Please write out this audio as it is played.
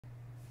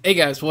Hey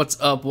guys, what's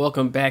up?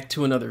 Welcome back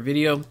to another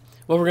video.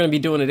 What we're going to be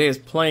doing today is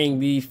playing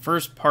the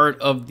first part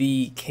of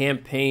the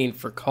campaign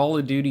for Call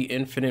of Duty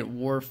Infinite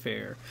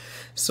Warfare.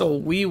 So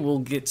we will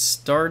get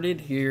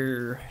started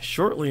here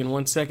shortly in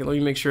 1 second. Let me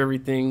make sure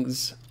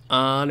everything's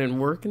on and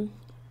working.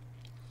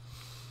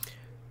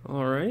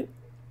 Alright,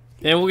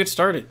 and we'll get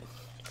started.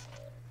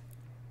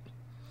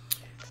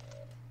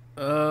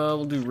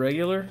 We'll do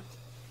regular.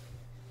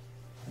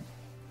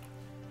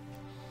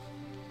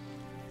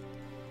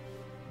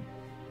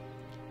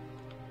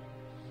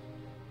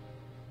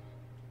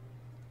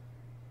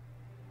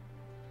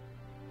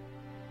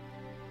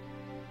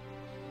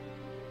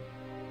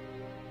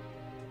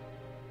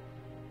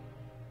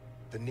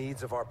 The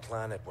needs of our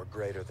planet were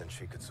greater than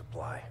she could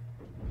supply.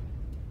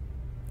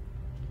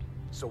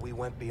 So we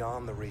went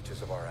beyond the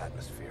reaches of our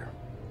atmosphere.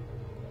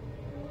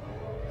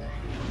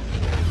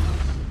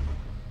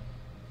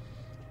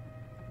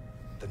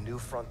 The new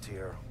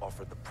frontier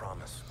offered the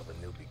promise of a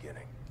new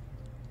beginning.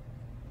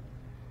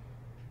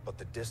 But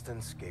the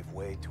distance gave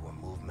way to a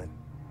movement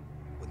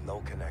with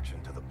no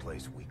connection to the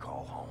place we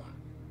call home.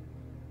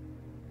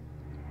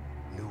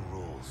 New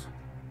rules,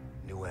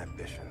 new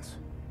ambitions.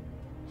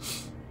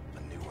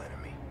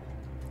 Enemy.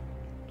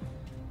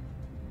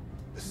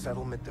 The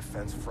Settlement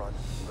Defense Front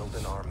built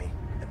an army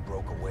and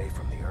broke away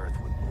from the Earth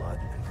with blood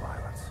and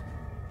violence.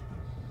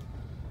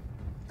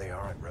 They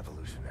aren't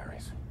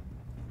revolutionaries.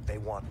 They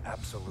want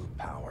absolute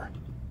power.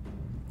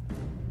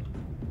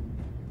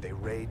 They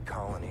raid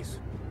colonies,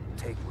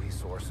 take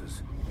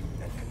resources,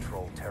 and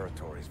control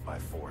territories by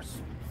force.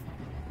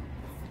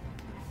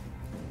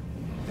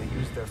 They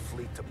use their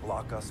fleet to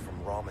block us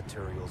from raw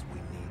materials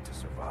we need to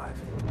survive.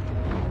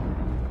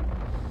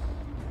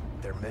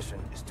 Their mission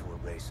is to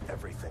erase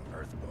everything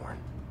Earthborn.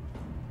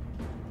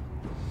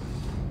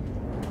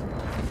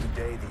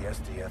 Today, the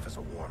SDF is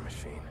a war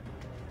machine,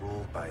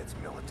 ruled by its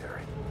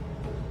military.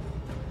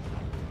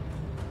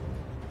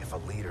 If a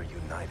leader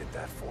united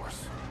that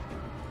force,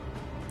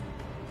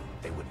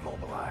 they would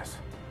mobilize,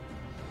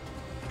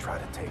 try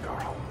to take our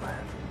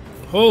homeland.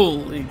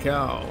 Holy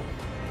cow.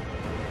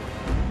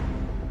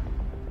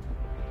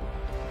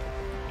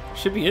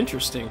 Should be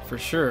interesting for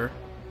sure.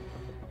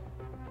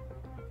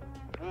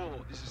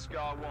 This is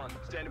Scar 1,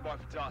 standing by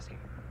for tasking.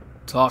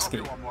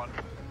 Tasking. One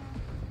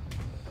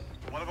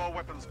of our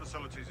weapons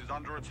facilities is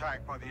under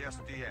attack by the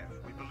SDF.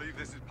 We believe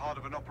this is part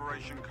of an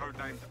operation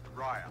codenamed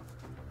Raya.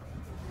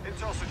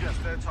 Intel suggests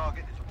their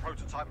target is a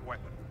prototype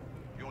weapon.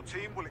 Your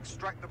team will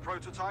extract the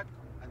prototype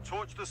and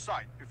torch the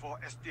site before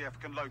SDF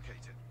can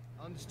locate it.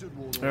 Understood,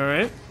 Warlord. All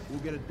right. We'll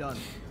get it done.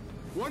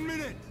 1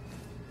 minute!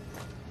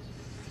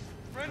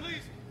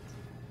 Friendlies!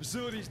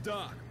 Facility's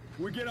dark.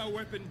 We get our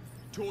weapon,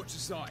 torch the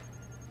site.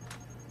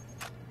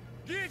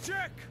 Gear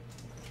check!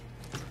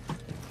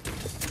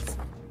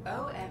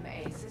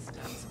 OMA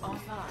systems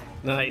offline.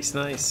 Nice,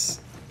 nice.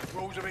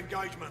 Rules of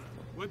engagement.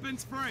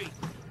 Weapons free.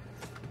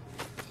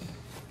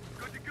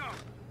 Good to go.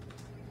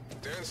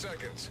 10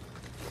 seconds.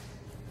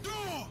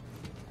 Door!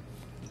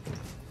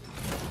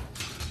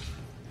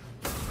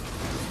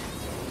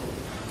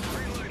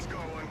 Green light's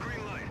going,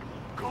 green light.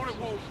 Call it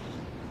Wolf.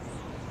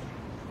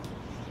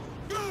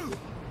 Go!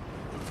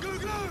 Go,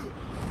 go!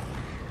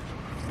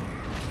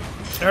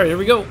 All right, here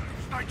we go.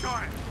 Stay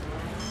tight.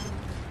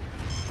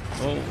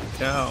 Holy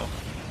cow.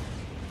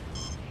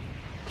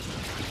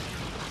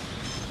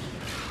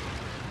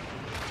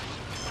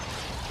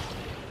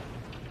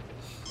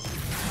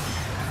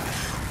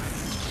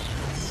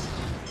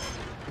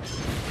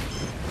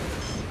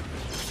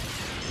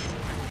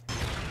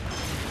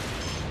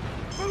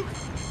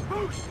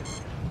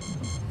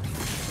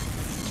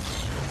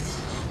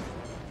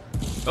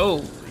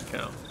 Holy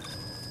cow.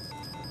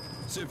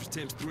 Surface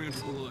temp's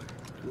 300 below.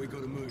 We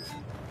gotta move.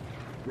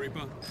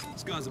 Reaper,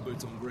 Scar's are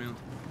boots on ground.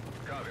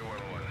 Copy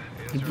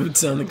 1-1.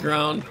 Boots on the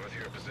ground. With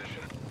your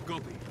position.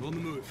 Copy, on the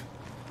move.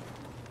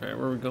 All right,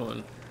 where are we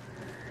going?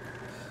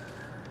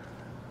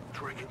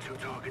 Tracking 2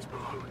 targets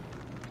below.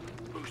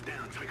 Boost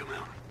down, take them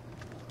out.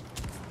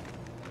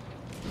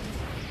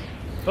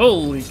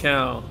 Holy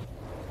cow.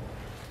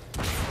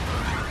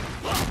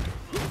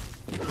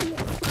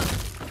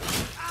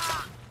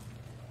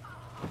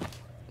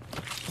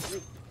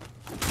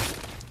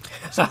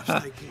 Stay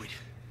point.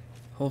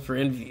 Hold for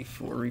NV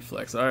for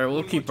reflex. All right,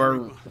 we'll keep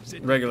our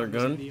regular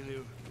gun.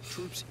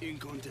 Troops in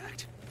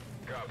contact.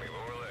 Copy,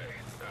 lower lay.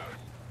 Out.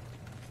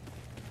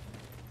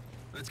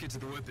 Let's get to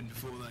the weapon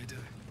before they do.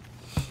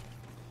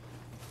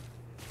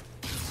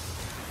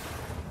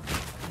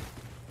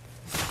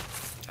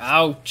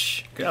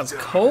 Ouch. That's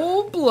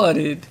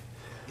cold-blooded.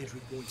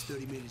 Entry point's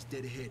 30 meters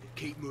dead ahead.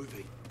 Keep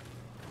moving.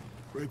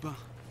 Reaper,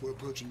 we're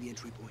approaching the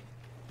entry point.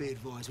 Be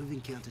advised, we've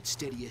encountered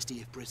steady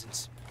SDF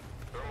presence.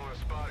 Thermal is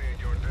spotting at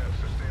your depth,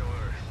 so stay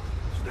alert.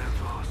 Stand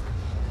fast.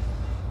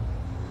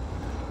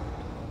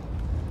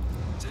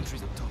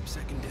 Sentries up top,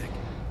 second deck.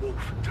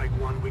 Wolf, take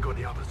one, we got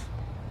the others.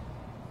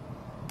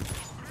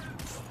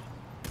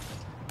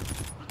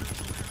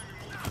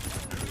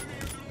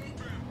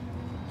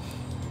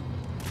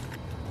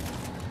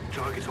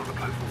 Target's on the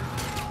platform.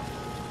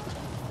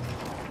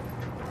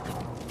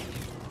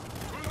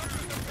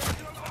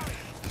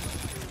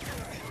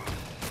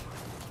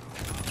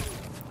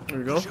 There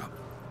we go. Push up.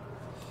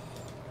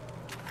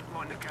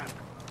 Mind the cap.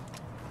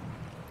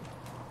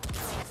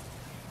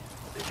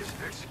 They just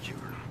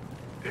executed him.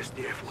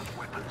 SDF wants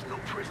weapons, no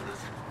prisoners.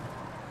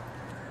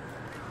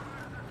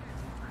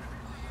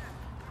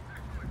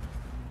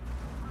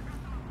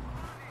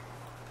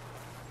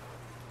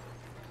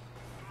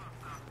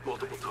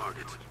 Multiple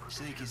targets.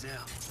 Snake is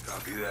out.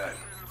 Copy that.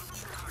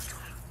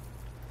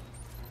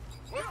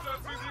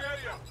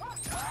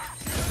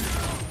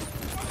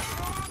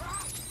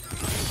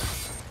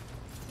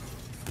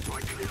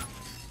 Right clear.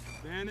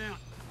 Man out.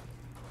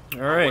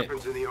 All right.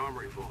 Weapons in the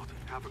armory vault.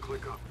 Have a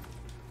click up.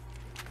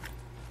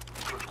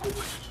 Close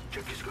quarters.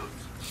 Check your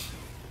scopes.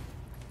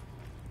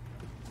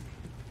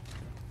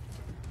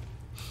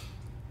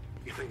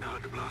 You think they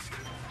heard the blast?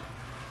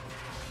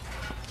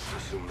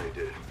 Assume they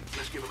did.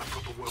 Let's give them a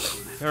proper welcome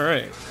then. All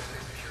right.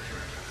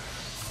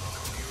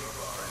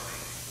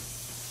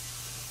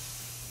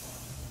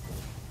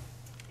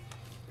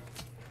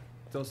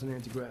 Toss an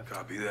anti-grav.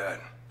 Copy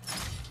that.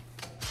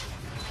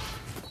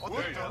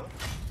 Holy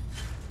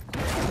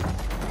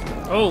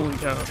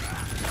cow.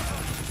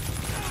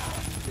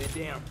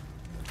 They're down.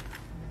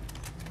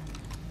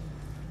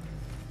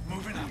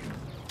 Moving up.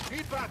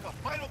 Need backup.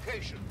 My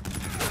location.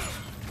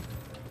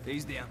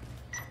 He's down.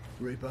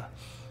 Reaper,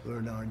 we're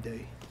in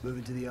R&D.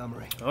 Moving to the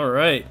armory. All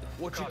right.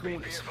 What's your Copy. Be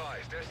corners?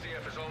 advised,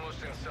 SDF is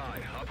almost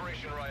inside.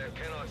 Operation Riot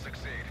cannot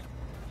succeed.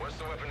 Once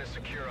the weapon is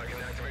secure, I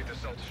can activate the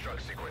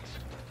self-destruct sequence.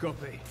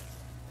 Copy.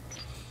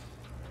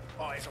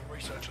 Eyes on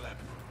research lab.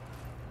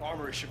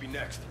 Armory should be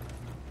next.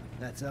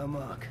 That's our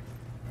mark.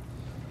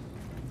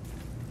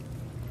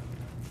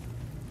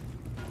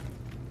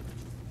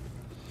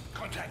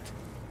 Contact.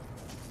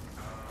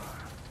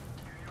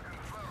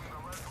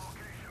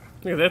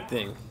 Look at that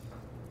thing.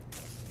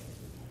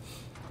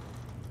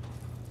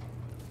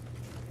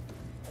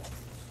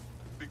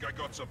 Think I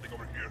got something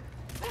over here.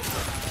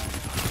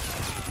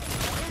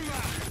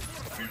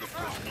 See the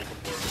first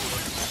multiplier.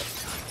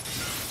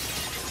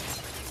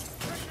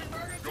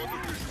 Got the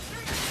vision.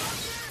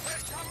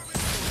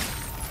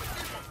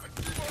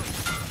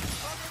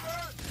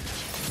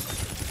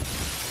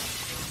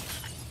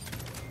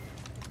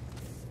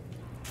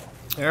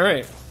 All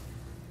right.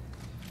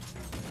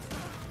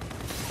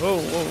 Whoa,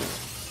 whoa.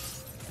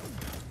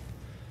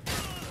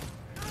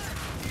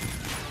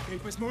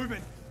 Keep us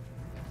moving.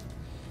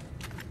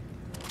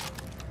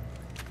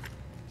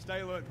 Stay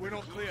alert. We're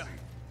not clear.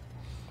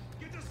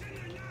 Get us in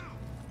there now.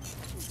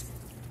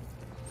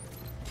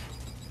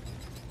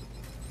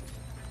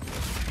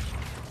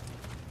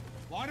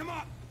 Line them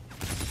up.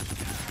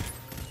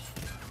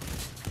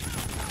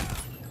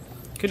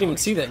 Couldn't even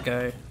see that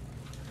guy.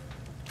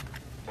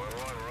 1-1,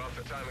 we're off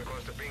the timing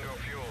close to bingo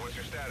fuel. What's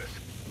your status?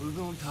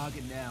 Moving on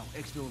target now.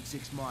 Exfil in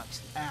 6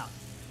 mics. Out.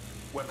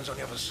 Weapons on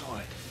the other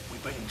side. We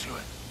beat him to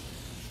it.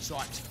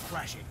 Sights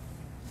crashing.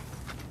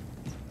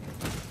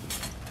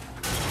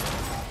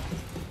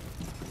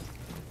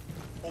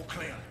 All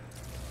clear.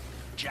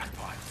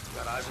 Jackpot.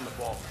 Got eyes on the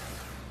ball.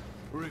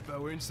 Reaper,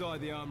 we're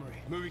inside the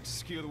armory. Moving to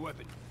secure the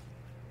weapon.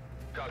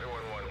 Copy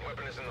 1-1.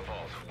 Weapon is in the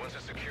vault. Once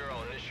it's secure,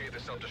 I'll initiate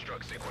the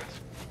self-destruct sequence.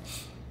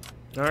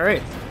 All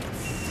right.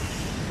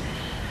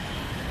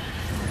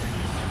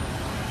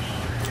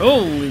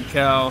 Holy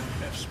cow.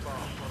 F-Spar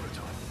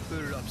prototype.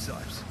 Boot it up,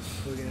 Sipes.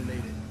 We're gonna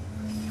need it.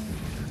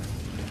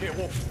 Here,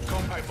 Wolf.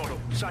 Compact model.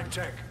 Same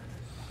tech.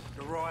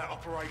 The riot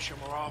operation,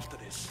 we're after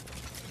this.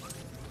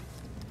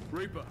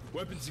 Reaper,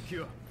 weapon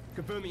secure.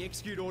 Confirming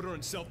execute order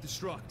and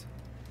self-destruct.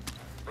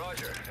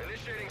 Roger.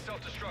 Initiating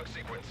self-destruct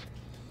sequence.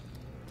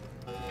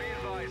 Be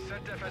advised,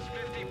 SetDef has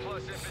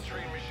 50+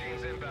 infantry and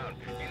machines inbound.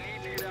 You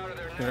need to get out of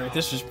there now. All right.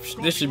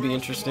 This should be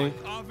interesting.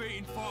 RV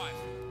in 5.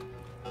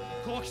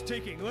 Clock's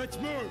ticking. Let's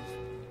move.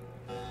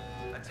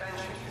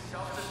 Attention,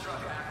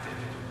 self-destruct active.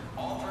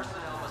 All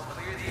personnel must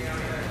clear the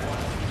area at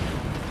once.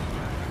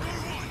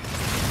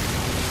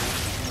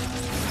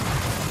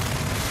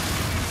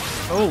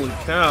 Holy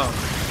cow.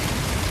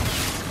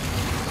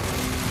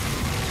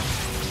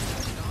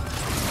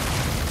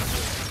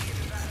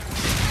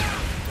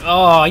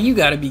 Oh, you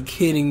gotta be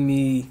kidding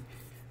me.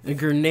 A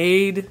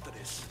grenade?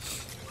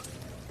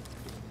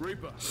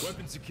 Reaper,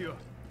 weapon secure.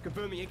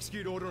 Confirming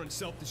execute order and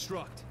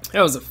self-destruct.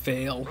 That was a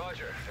fail.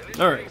 Roger.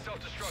 All right. Initiating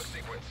self-destruct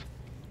sequence.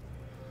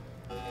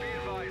 Be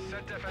advised,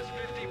 SetDef has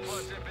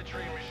 50+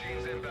 infantry and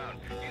machines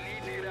inbound. You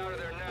need to get out of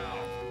there now.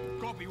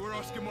 Copy, we're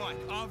Oscar Mike.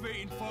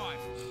 RV in 5.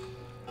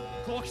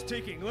 Clock's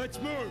ticking. Let's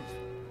move.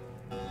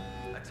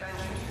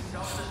 Attention,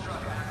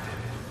 self-destruct active.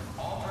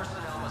 All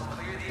personnel must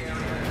clear the area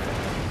at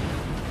once.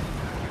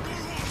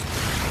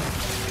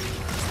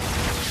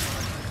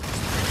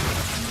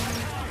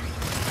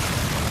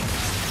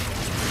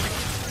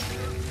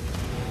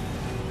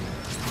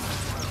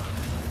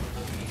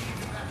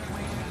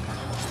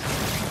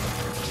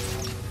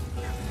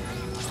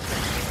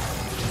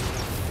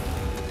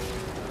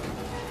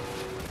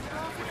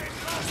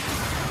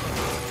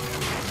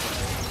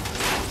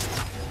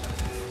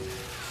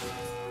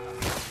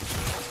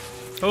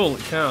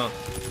 Holy cow.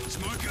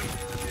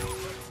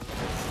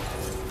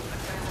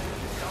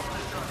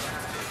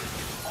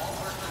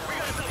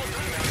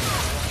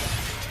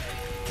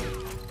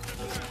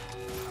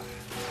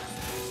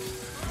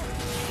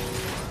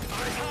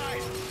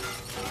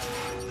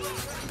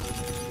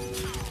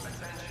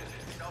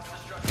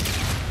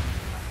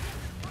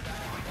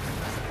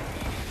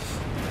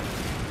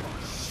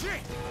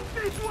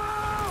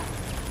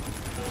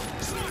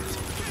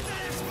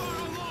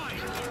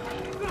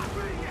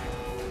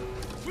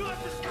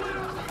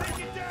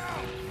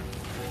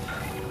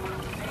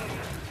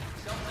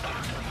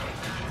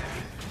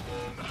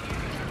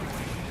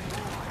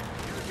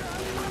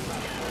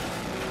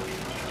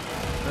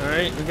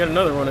 Alright, we got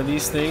another one of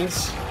these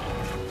things.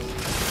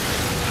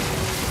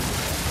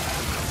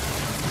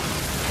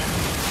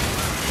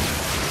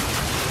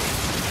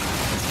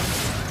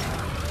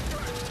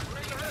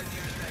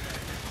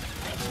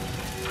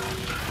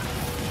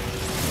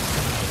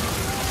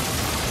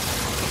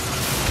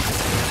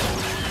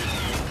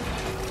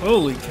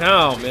 Holy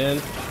cow,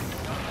 man.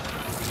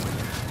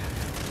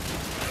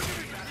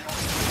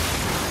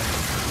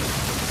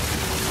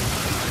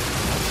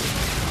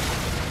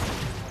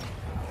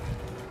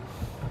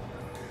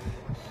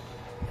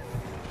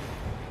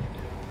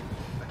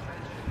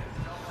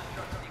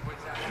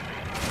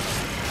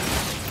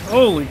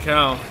 Holy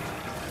cow.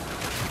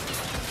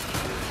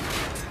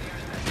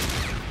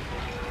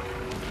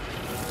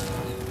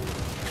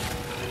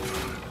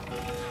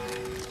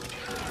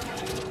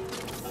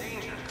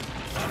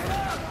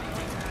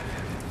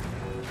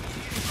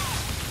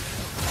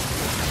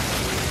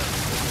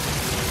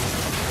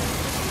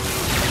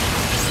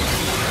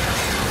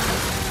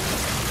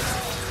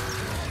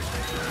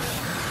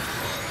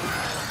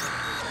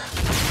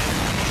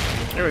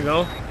 There we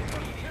go.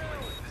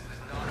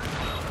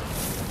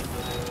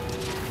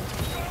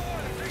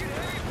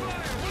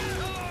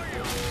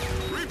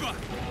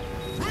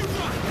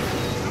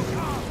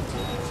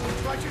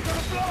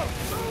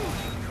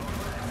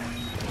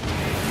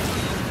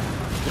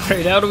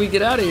 Alright, how do we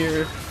get out of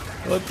here?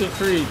 What the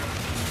freak?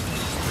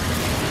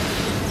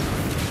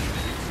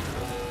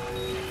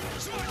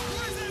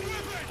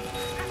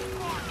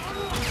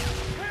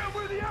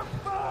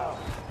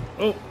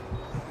 Oh.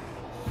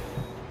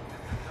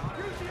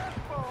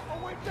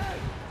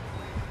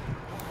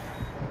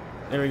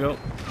 There we go.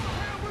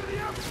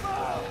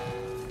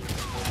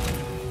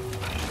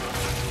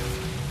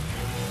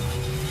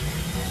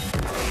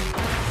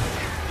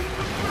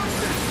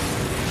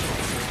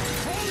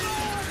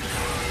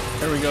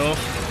 There we go.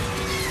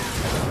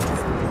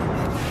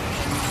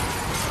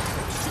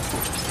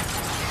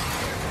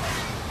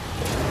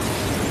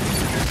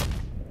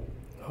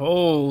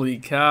 Holy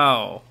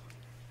cow.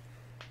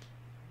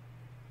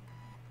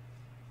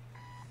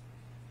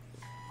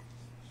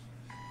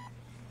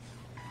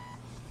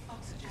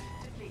 Oxygen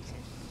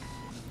depleted.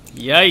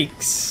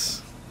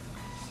 Yikes.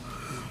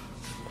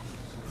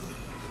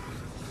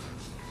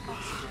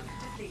 Oxygen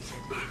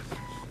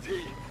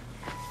depleted.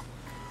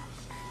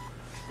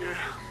 Yeah.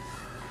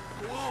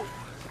 Whoa.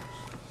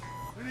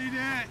 I need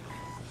that.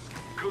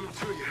 Coming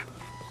to you.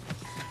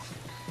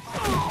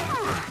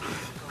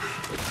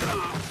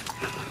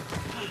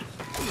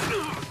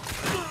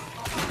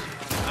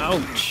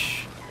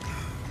 Ouch.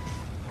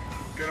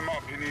 Get him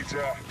up, he needs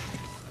help.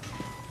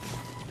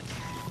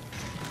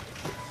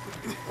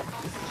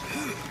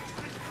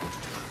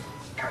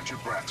 Catch your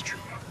breath,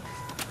 Trooper.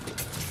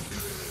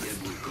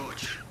 Edward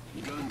Koch,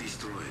 gun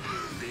destroyed,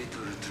 data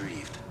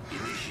retrieved,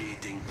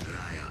 initiating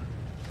Raya.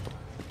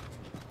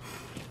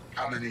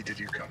 How many did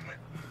you come with?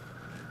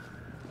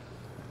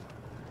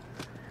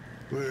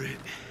 We're it.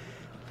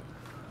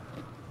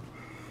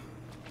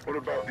 What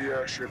about the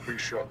airship we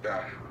shot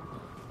down?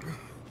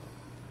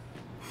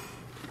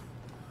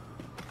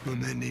 My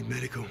men need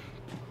medical.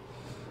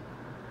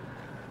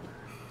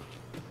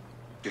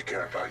 You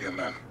care about your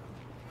men?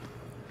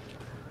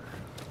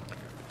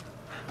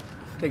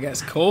 That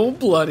guy's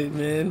cold-blooded,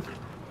 man.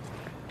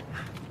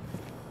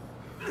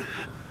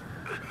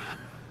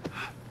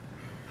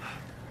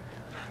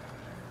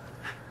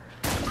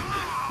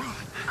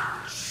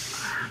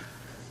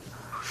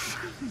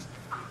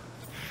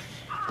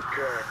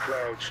 Care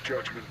clouds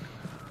judgment.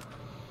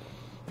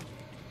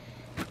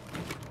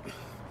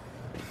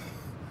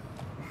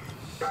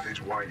 That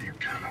is why you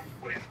cannot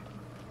win.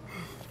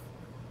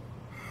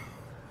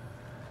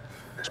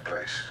 This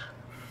place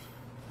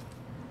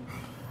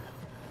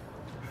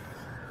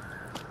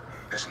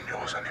isn't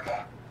yours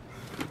anymore.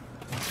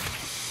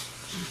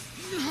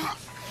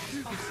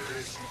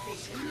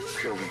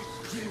 Kill me.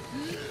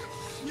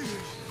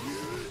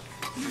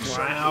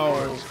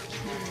 Wow.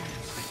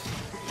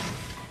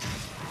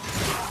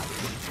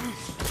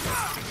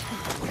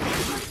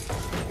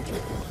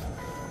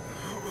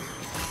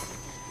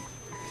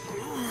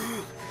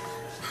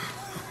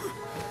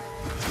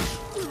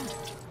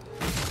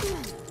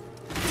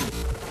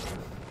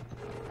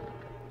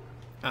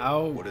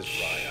 Ouch. What is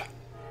Raya?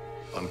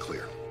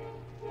 Unclear.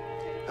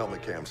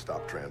 Helmet cam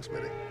stopped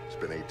transmitting. It's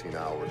been 18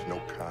 hours,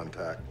 no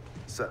contact.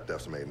 Set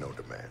def's made no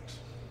demands.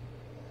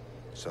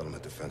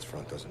 Settlement Defense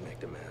Front doesn't make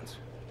demands.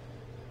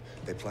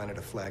 They planted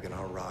a flag in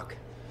our rock.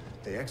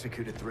 They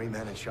executed 3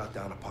 men and shot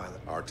down a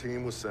pilot. Our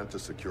team was sent to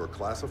secure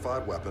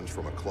classified weapons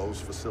from a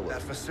closed facility.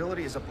 That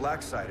facility is a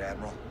black site,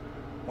 Admiral.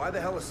 Why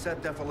the hell is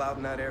SetDef allowed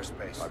in that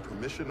airspace? By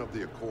permission of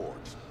the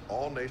Accords,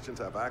 all nations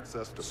have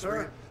access to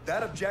Sir,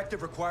 that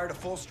objective required a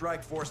full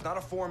strike force, not a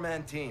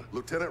 4-man team.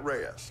 Lieutenant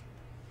Reyes,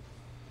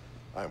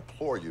 I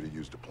implore you to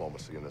use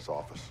diplomacy in this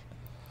office.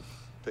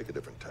 Take a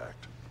different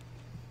tact.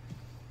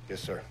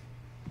 Yes, sir.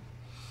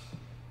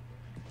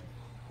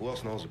 Who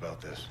else knows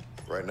about this?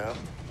 Right now,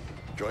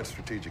 Joint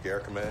Strategic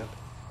Air Command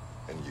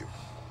and you.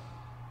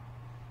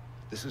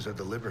 This is a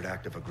deliberate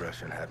act of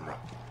aggression, Admiral.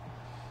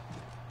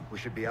 We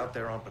should be out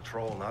there on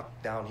patrol,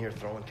 not down here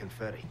throwing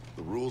confetti.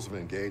 The rules of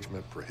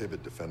engagement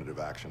prohibit definitive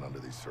action under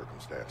these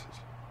circumstances.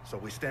 So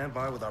we stand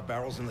by with our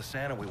barrels in the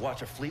sand and we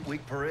watch a Fleet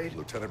Week parade?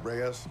 Lieutenant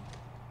Reyes,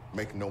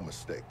 make no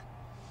mistake.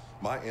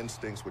 My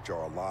instincts, which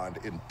are aligned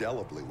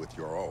indelibly with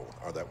your own,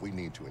 are that we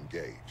need to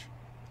engage.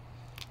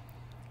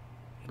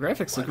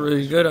 Graphics look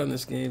really good on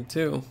this game,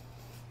 too.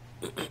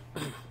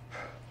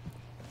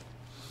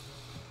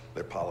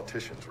 They're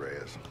politicians,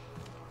 Reyes.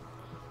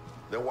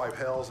 They'll wipe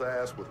hell's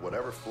ass with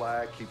whatever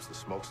flag keeps the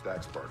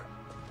smokestacks burning.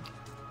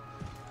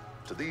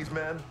 To these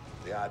men,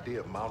 the idea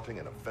of mounting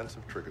an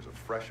offensive triggers a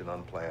fresh and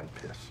unplanned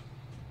piss.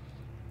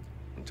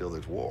 Until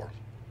there's war,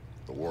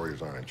 the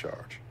warriors aren't in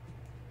charge.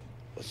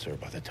 But sir,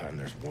 by the time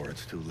there's war,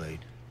 it's too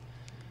late.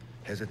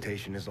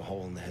 Hesitation is a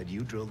hole in the head.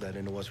 You drilled that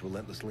into us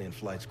relentlessly in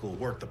flight school.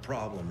 Work the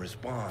problem,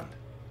 respond.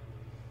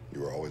 You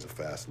were always a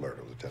fast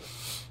learner, Lieutenant.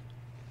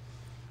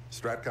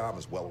 STRATCOM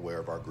is well aware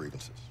of our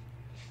grievances.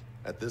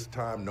 At this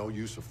time, no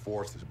use of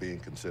force is being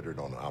considered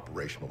on an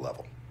operational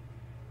level.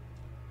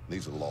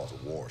 These are the laws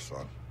of war,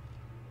 son.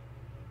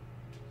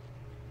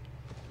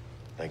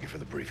 Thank you for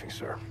the briefing,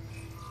 sir.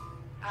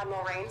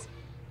 Admiral Raines,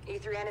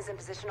 E3N is in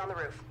position on the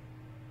roof.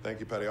 Thank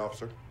you, Petty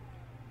Officer.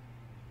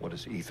 What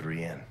is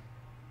E3N?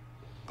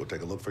 Go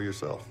take a look for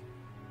yourself.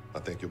 I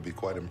think you'll be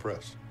quite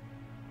impressed.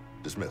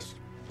 Dismissed.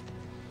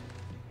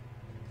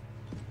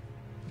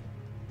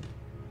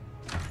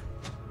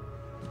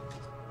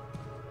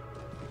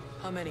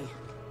 How many?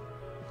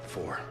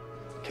 4.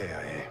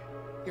 KIA.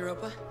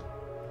 Europa?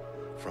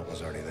 Front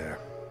was already there.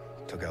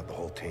 Took out the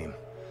whole team.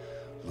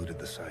 Looted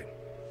the site.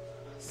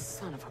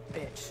 Son of a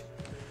bitch.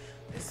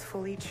 This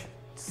Fleet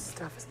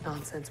stuff is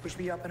nonsense. We should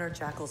be up in our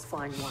jackals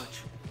flying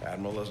watch.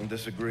 Admiral doesn't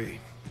disagree.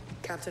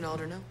 Captain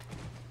Alderno?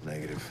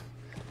 Negative.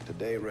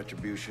 Today,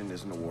 Retribution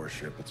isn't a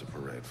warship, it's a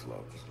parade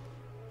float.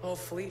 Whole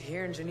fleet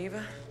here in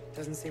Geneva?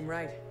 Doesn't seem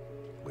right.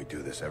 We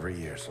do this every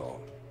year,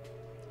 Salt.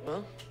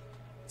 Well,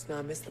 let's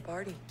not miss the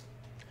party.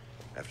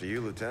 After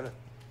you, Lieutenant.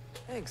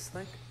 Thanks,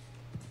 Slick.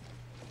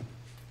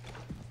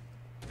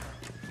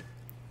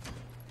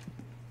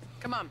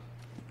 Come on.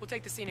 We'll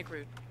take the scenic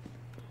route.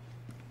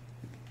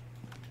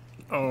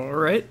 All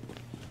right.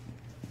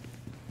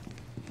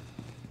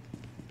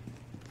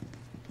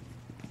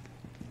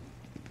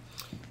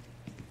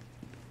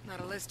 Not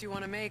a list you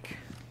want to make?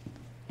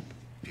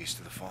 Peace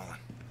to the fallen.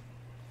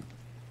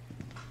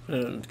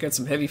 Got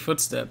some heavy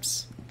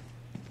footsteps.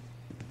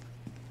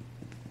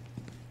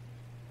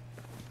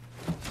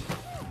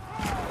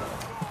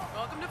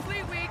 Welcome to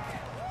Fleet Week.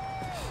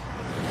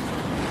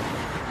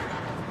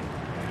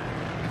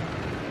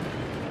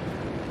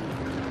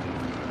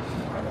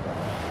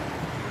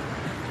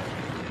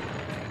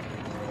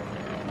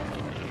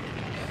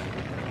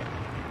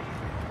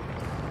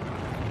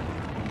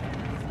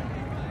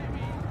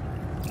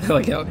 I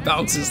like how it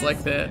bounces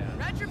like that.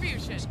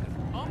 Retribution.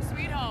 Home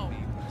sweet home.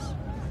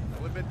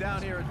 We've been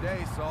down here a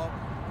day, Salt.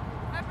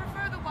 I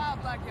prefer the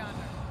wild black yonder.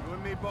 You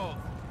and me both.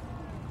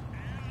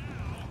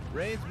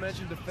 Raines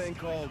mentioned a thing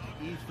called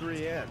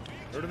E3N.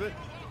 Heard of it?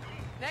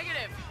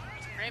 Negative.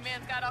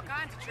 Rayman's got all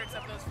kinds of tricks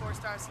up those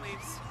 4-star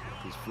sleeves.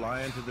 He's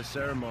flying to the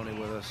ceremony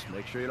with us.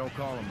 Make sure you don't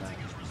call him that.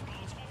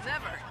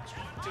 Never.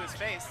 To his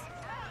face.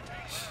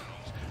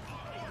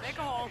 Make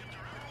a hole.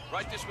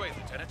 Right this way,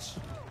 Lieutenants.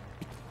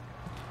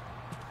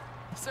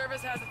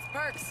 Service has its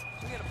perks.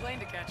 We got a plane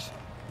to catch.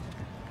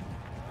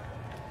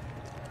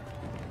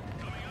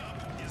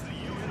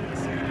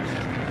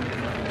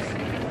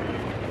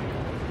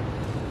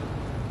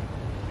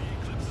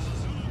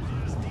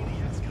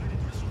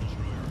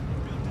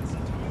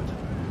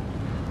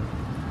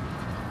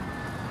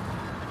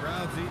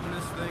 Crowd's eating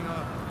this thing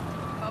up.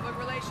 Public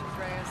relations,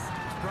 Reyes.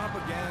 It's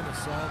propaganda,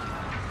 Salt.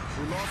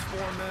 We lost 4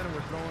 men and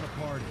we're throwing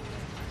a party.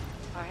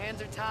 Our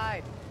hands are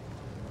tied.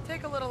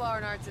 Take a little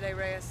R&R today,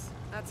 Reyes.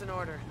 That's an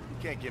order. You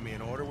can't give me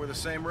an order. We're the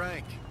same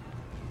rank.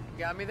 You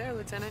got me there,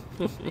 Lieutenant.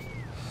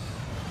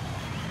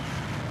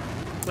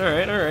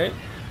 Alright, alright.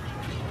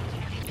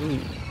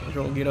 We're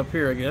gonna get up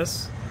here, I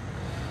guess.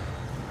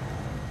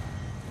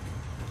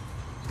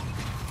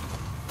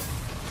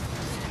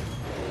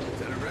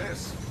 Lieutenant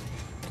Reyes.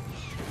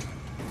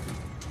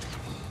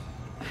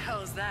 The hell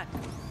is that?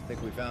 I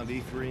think we found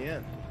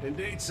E3N.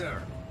 Indeed,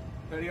 sir.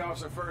 Petty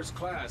Officer First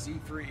Class,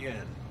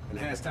 E3N.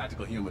 Enhanced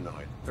Tactical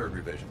Humanoid, 3rd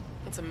Revision.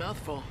 That's a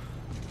mouthful.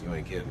 You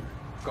ain't kidding.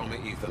 Call me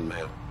Ethan,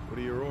 ma'am. What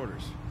are your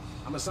orders?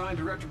 I'm assigned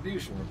to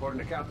Retribution, reporting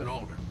to Captain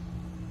Alder.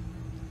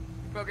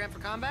 Program for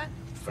combat?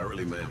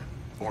 Thoroughly, ma'am.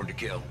 Born to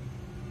kill.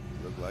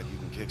 Look like you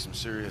can kick some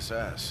serious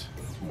ass.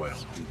 Well,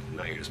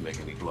 now you're just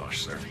making me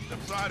blush, sir. Step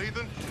aside,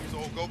 Ethan. This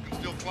old goat can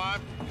still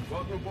climb.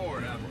 Welcome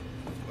aboard, Admiral.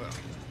 Well,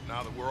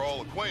 now that we're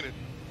all acquainted,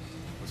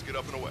 let's get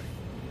up and away.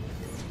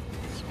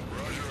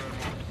 Roger,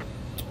 Admiral.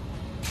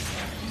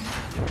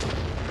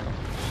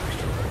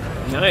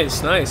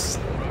 Nice, nice.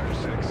 Roger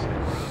 6.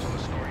 Rounds on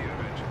the score unit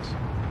of engines.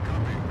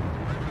 Copy.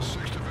 Raven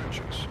 6 to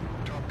Vengeance.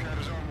 Top Cat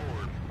is on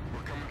board.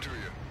 We're coming to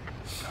you.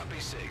 Copy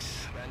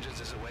 6.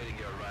 Vengeance is awaiting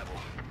your arrival.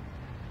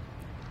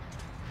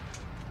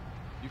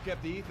 You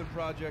kept the Ethan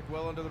project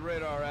well under the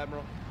radar,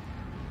 Admiral.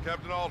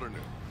 Captain Aldernew.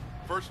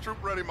 First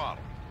troop-ready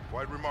model.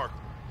 Quite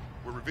remarkable.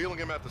 We're revealing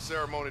him at the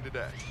ceremony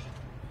today.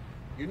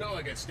 You know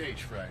I get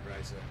stage fright,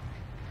 right, sir?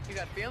 You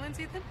got feelings,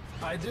 Ethan?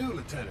 I do,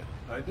 Lieutenant.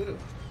 I do.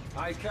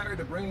 I carry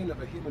the brain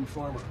of a human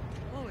farmer.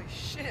 Holy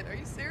shit, are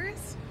you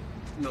serious?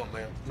 No,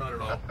 ma'am. Not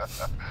at all.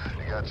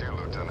 You got you,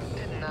 Lieutenant.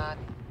 Did not.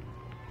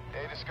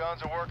 Aegis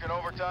guns are working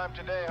overtime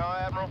today,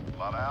 huh, Admiral? A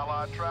lot of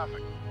Allied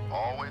traffic.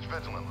 Always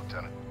vigilant,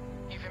 Lieutenant.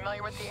 You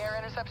familiar with the air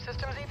intercept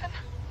systems, Ethan?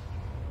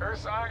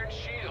 Earth's Iron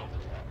Shield.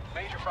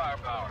 Major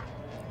firepower.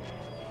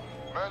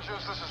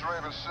 Vengeance, this is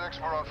Raven 6.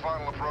 We're on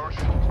final approach.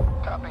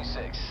 Copy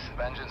 6.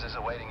 Vengeance is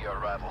awaiting your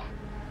arrival.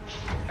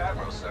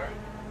 Admiral, sir.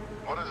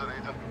 What is it,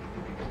 Ethan?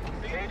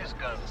 The Aegis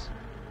guns.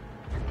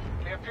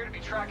 They appear to be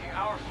tracking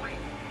our fleet.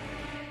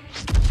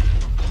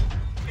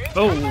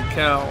 Holy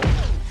cow.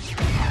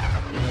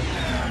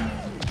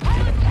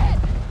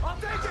 I'll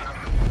take it!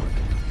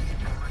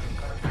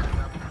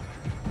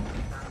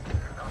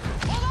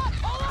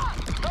 Hold on!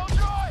 No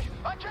joy!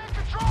 I can't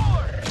control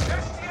her!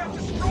 SDF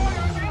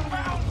destroyers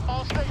inbound!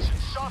 All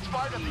stations, shots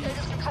fired at the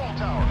Aegis control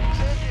tower.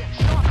 Say again,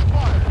 shots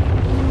fired.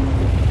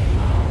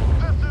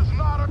 This is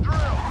not a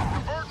drill.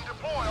 Convert and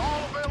deploy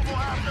all available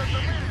assets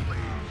immediately.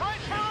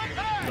 Right for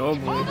impact! Oh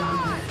boy.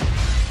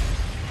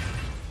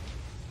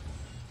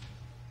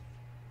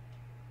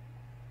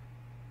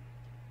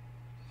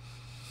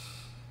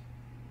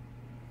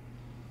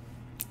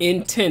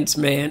 Intense,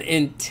 man.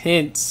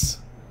 Intense.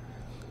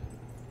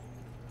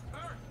 I'm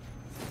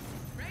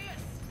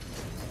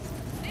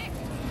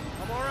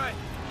all right.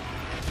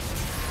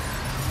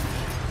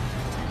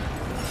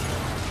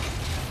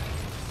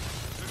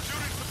 They're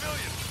shooting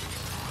civilians.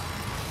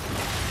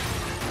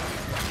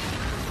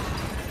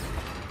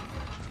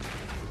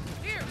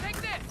 Here, take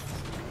this!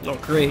 Oh,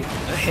 great.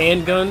 A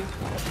handgun?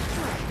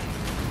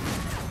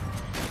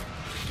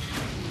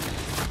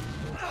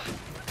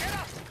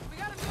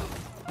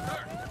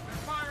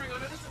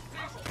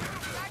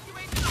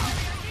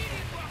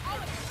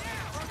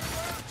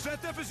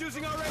 ZF is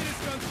using our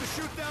Aegis guns to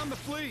shoot down the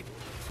fleet.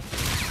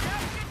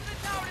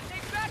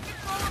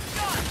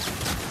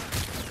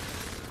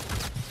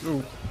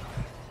 Ooh.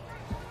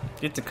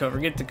 Get to cover,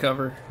 get to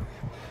cover.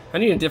 I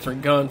need a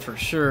different gun for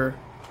sure.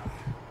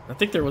 I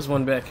think there was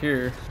one back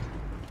here.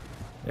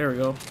 There we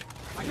go.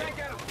 I can't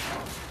get him!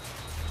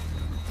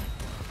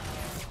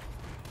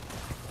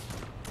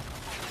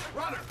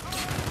 Runner!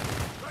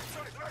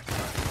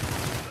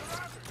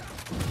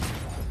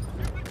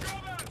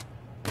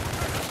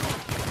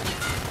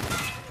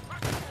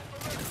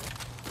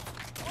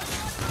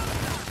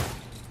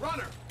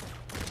 Runner!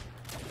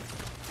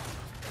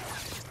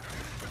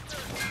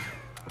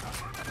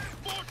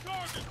 More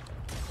target!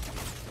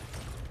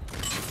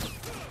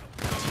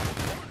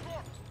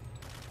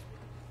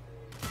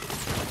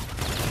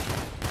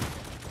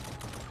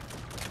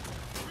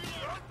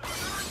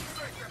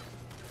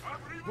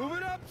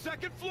 Moving up,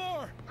 second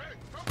floor.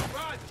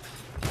 Run!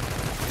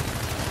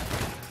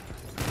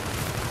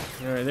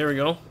 Alright, there we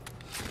go.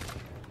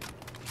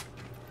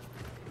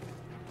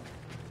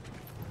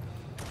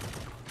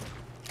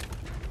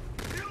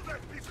 Kill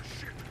that piece of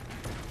shit!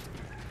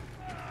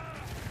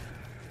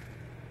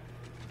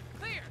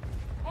 Clear!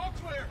 All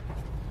clear!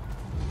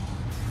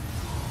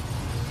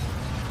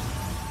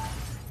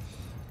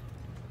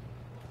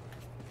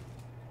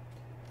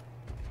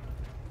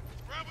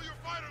 Scramble your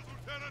fighters,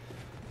 Lieutenant!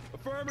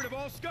 Affirmative,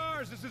 all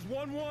scars. This is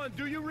 1-1.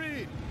 Do you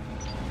read?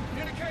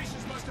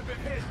 Communications must have been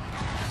hit.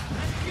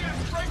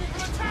 SDF's breaking for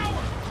the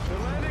tower! They're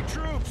landing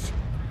troops.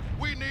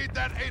 We need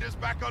that Aegis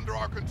back under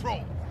our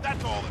control.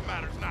 That's all that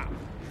matters now.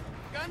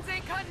 Guns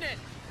ain't cutting it!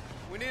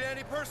 We need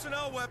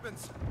anti-personnel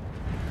weapons.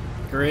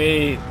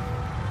 Great.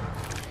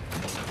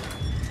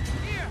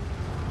 Here!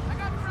 I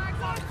got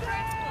frags on the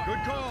transport!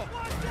 Good call.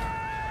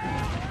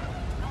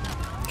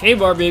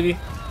 K-bar, baby.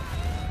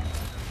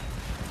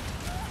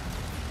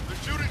 They're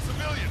shooting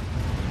civilians.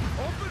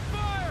 Open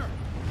fire.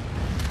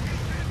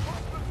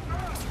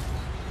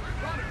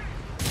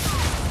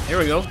 Here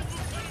we go.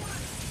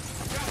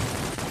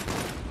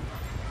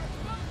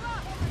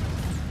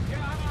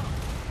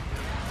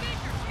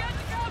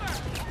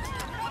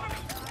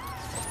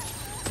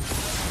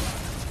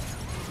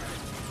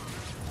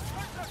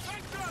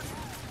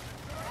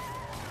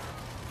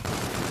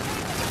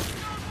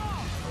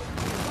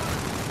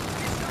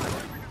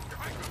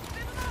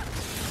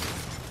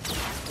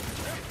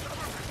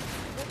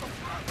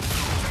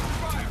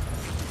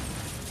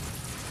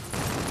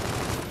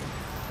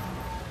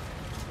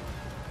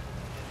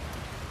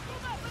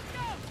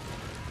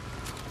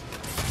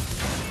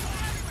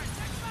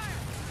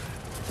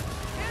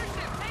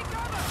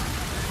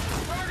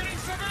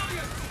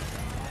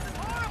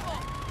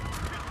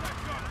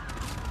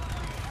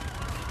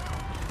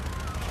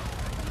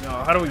 No,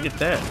 how do we get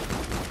that?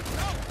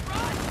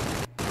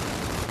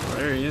 Oh,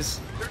 there he is.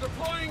 They're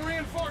deploying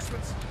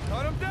reinforcements!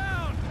 Cut him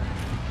down.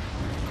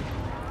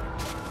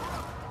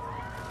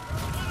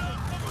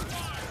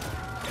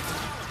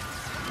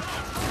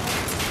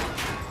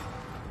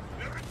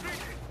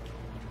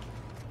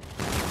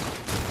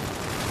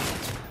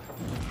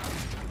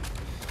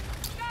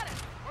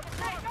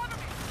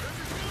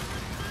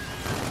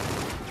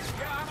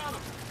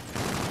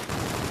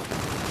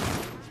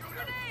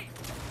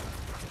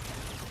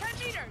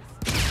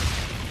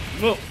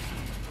 Whoa.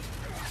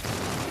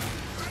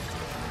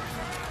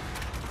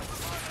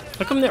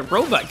 How come that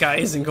robot guy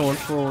isn't going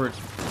forward?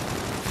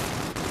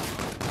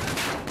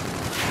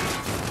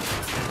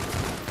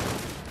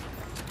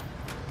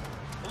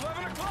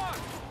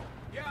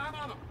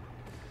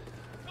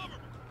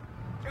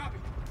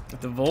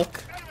 With the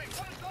Volk?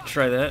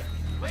 Try that.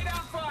 Lay down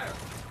fire.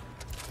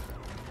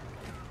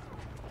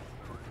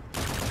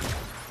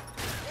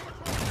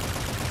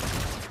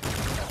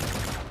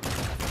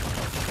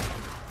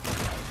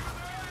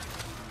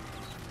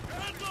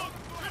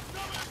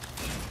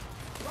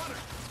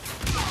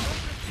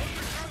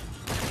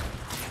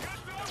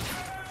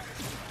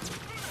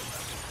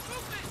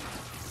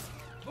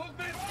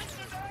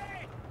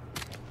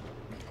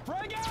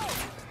 Frag out!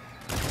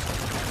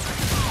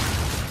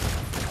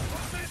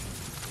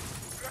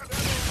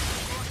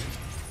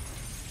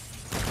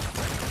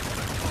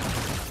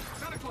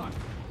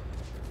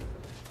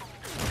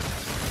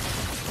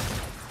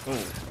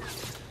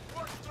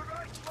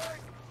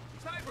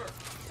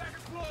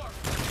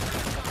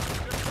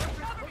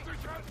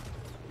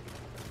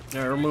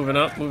 Alright, we're moving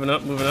up, moving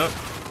up, moving up.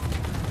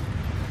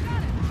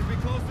 Should be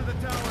close to the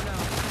tower now.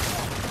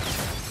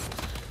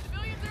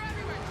 Civilians are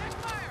everywhere. Check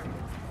fire.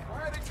 Why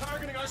are they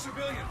targeting our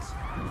civilians?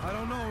 I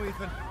don't know,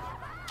 Ethan.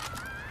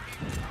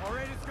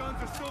 Our Aegis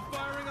guns are still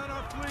firing on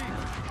our fleet.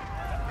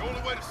 The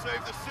only way to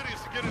save this city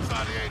is to get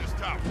inside the Aegis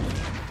tower.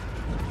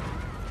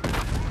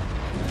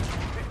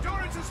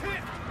 Endurance is hit.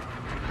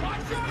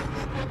 Watch out!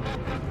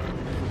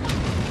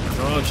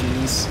 Oh,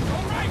 jeez. Go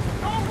right!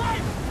 Go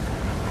right!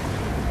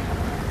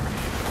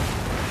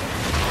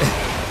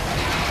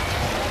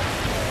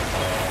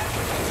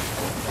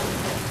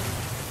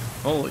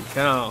 Holy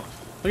cow.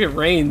 Look at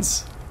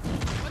Reigns.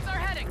 What's our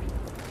heading?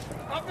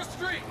 Up the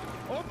street.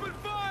 Open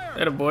fire!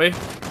 Atta boy.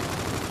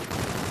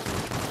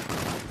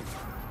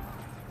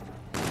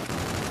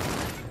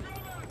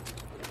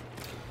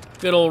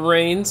 Good old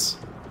Reigns.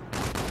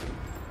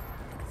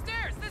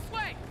 Stairs this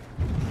way.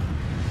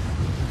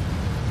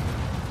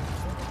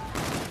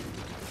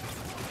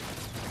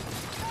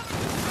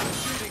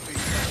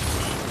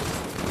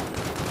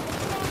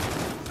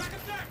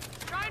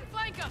 Try and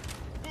flank him.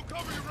 We'll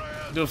cover you,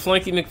 Reyes. Do a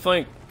flanky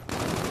McFlank.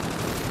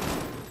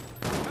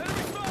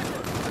 Enemy sniper!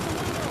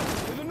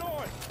 At the window! To the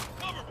north!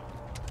 Cover me.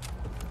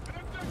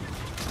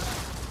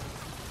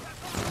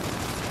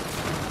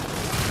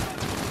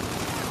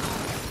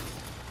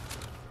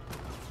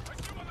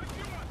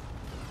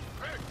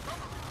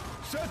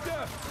 Set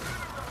there!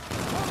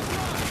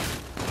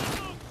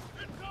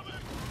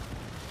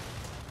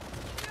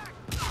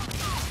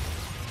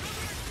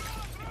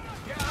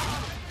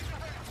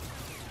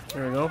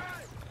 There we go.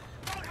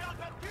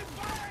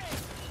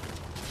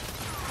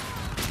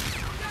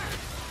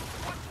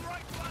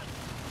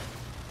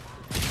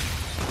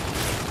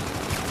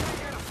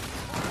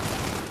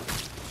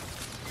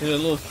 Get a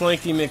little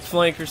flanky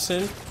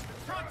McFlankerson.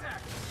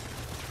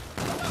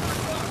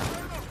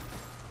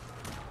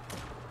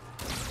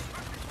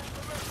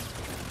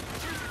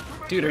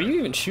 Dude, are you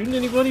even shooting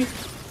anybody?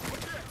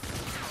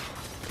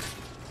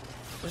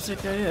 Where's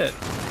that guy at?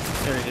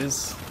 There he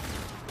is.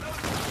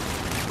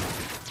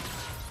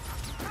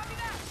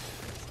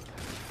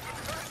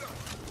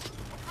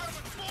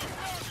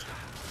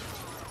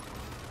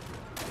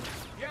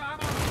 Yeah, I'm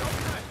on it.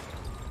 Okay.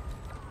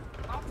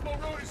 Optimal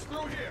road is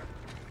through here.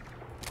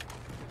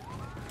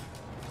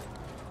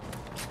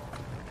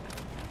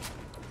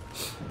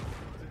 It's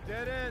a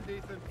dead end,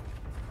 Ethan.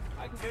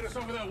 I can get us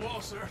over that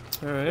wall, sir.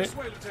 All right. This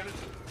way, Lieutenant.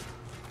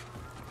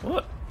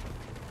 What?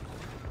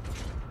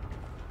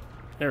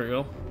 There we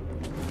go.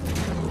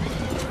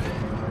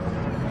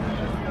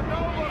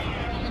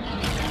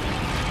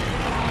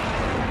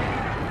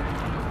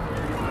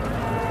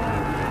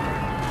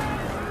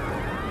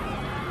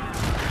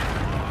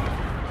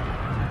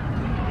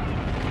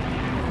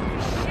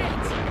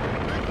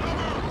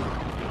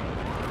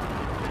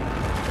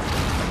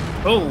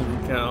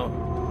 Holy cow.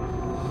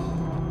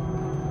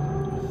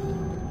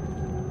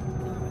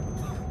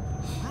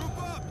 Group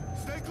up!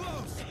 Stay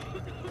close!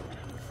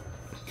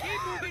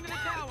 Keep moving to the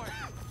tower.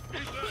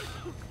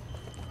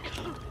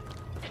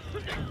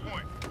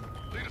 Point.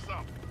 Lead us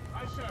out.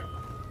 Aye, sir.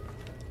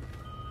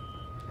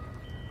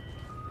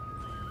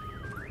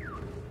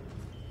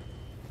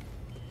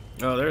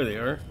 Oh, there they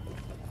are.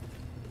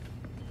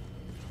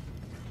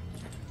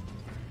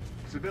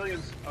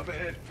 Civilians up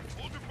ahead.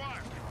 Hold your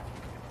fire.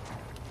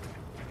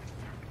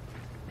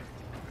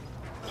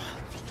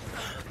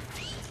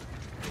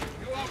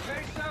 You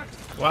okay, sir?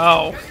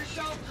 Wow. Get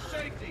yourself to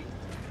safety.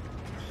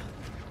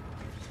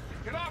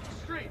 Get off the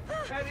street.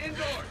 Head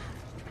indoors.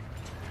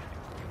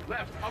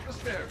 Left, up the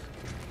stairs.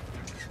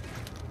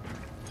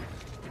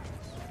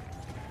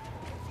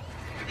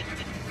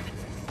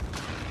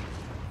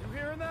 You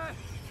hearing that?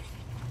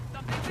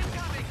 Something's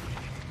incoming.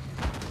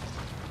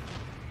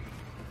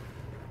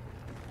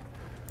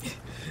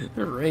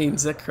 The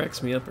Reigns, that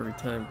cracks me up every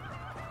time.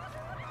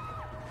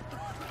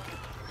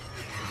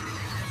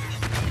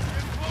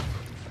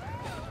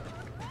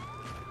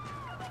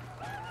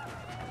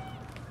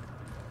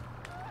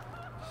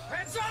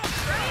 Heads up!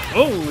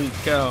 Holy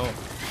cow.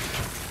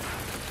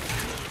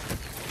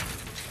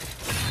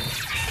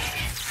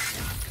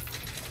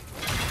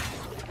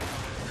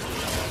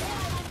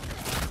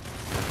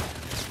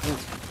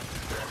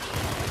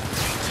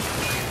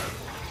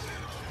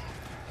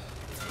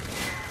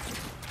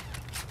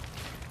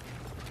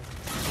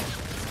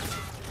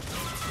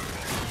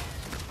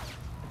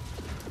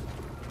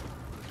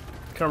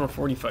 Karma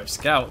 45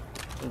 Scout.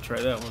 Let me try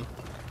that one.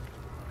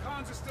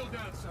 Cons are still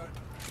down, sir.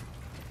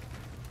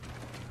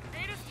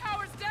 Ada's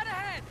tower's dead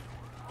ahead.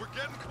 We're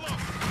getting close.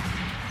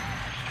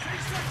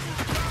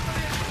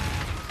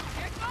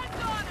 Get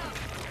guns on him.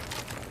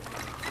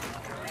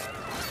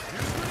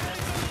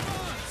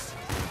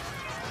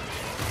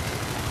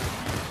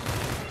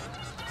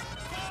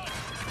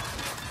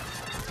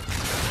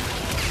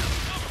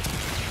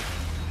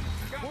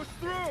 Push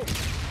through.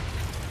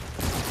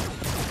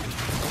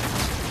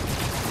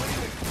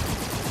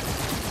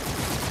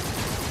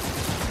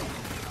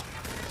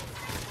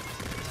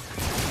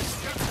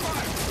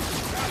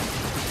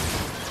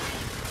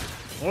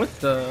 What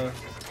the?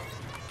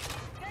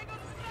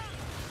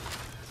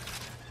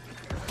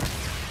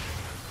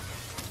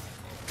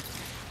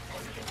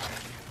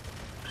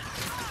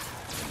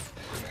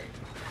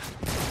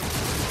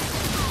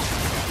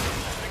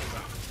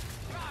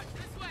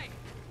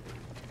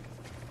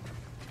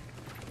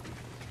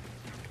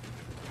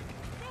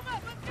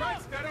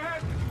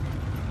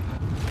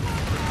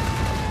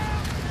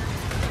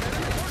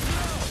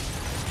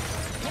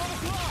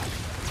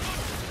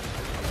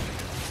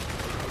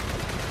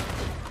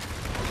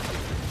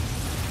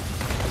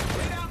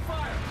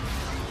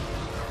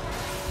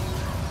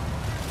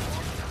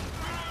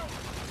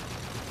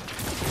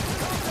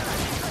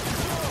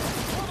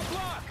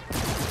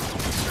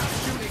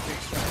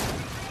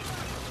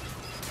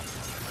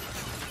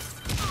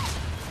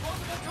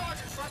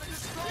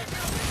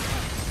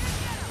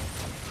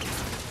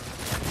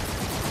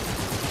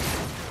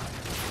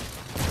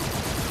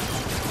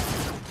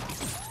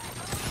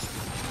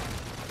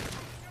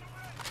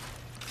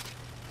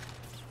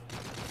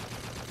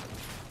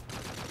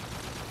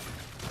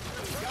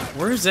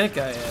 Where's that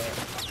guy at?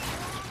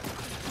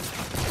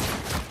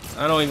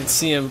 I don't even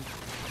see him.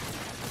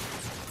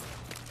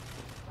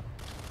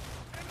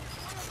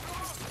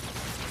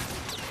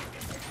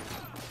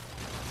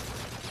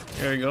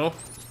 There we go.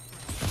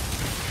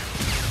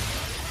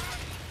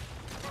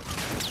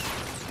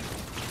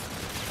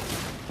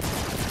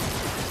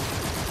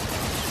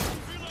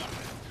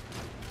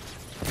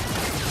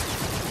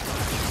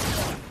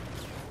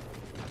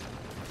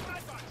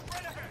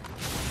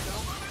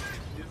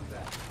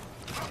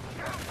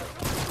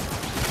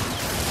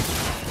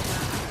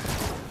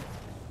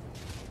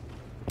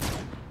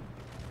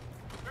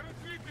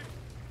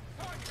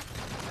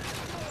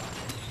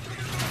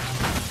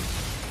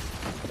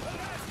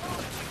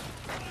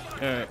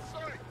 Alright.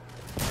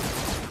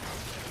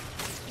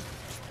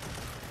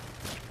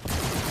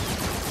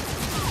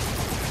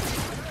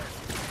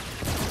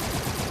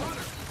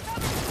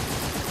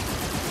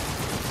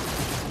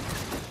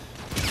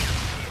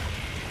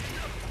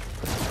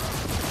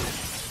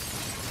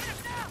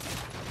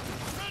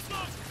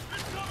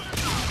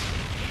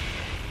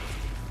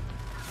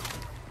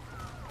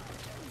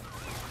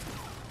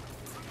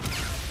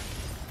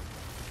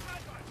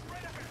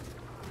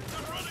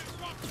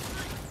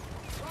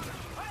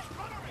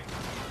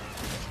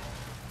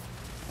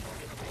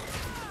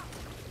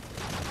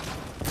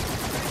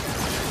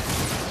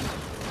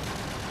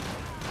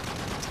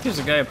 There's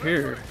a guy up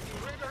here.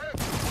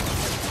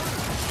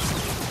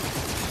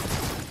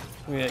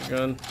 Give me that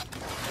gun.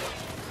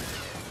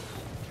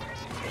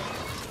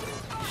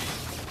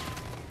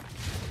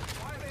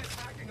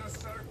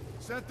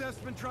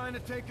 Seth been trying to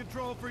take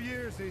control for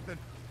years, Ethan.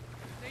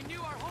 They knew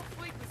our whole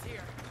fleet was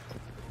here.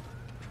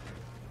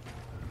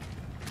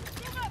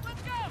 Move up,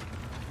 let's go!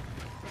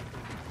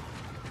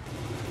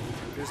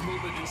 There's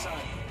movement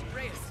inside.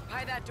 Reyes,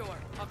 pie that door.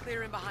 I'll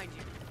clear in behind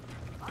you.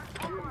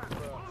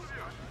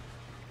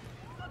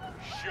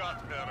 Shut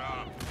that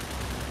up.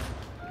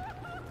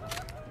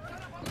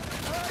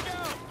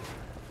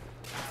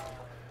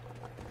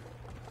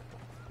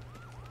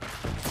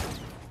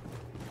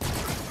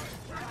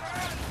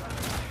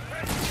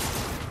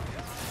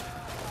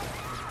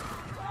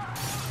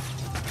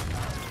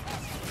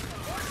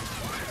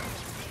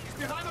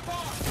 Behind the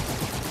bar.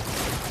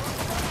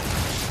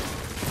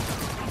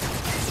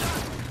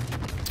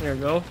 There we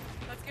go.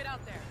 Let's get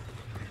out there.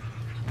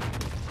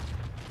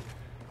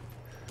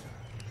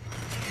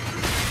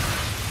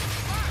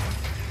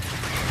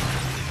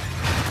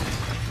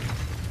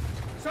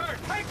 Sir,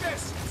 take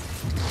this!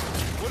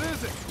 What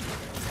is it?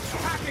 A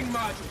hacking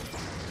module.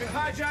 Can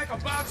hijack a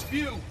box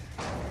view.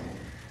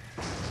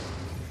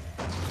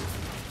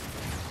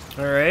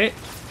 Alright.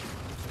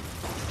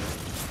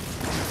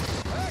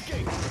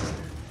 Hacking! Go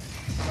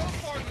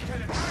for it,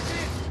 Lieutenant. Hack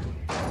it!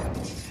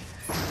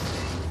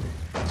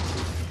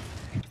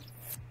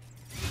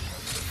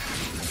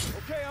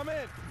 Okay, I'm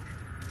in.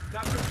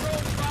 Now control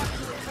the box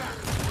to attack.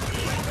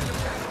 Lengthen the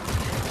channel.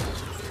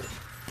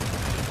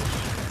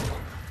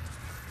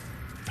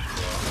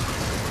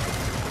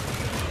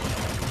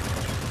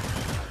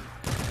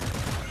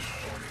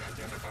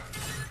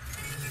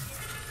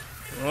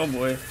 Oh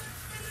boy.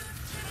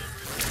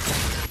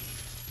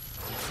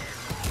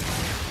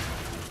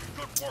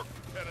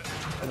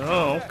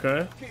 Oh,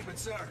 okay.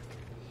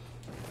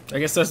 I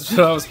guess that's what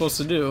I was supposed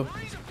to do.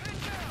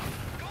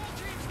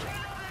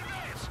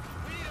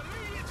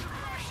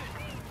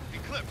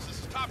 Eclipse, this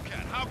is Top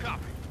Cat. How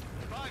copy?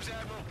 Vibes,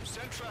 Admiral.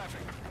 Send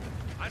traffic.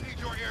 I need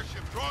your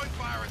airship drawing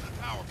fire at the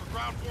tower for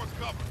ground force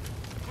cover.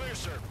 Clear,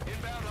 sir.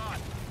 Inbound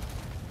hot.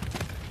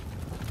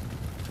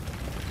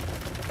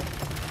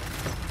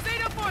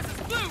 Zeta forces!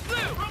 Blue! Blue!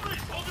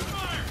 Release! Hold your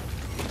fire!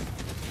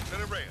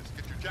 Lieutenant Reyes,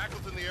 get your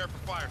jackals in the air for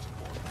fire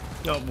support.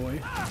 Oh boy.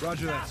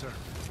 Roger that, sir.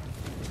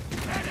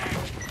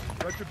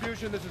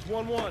 Retribution, this is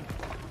 1-1. Go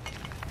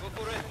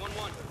for it,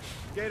 1-1.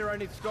 Gator, I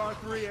need Star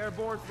 3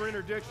 airborne for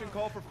interdiction.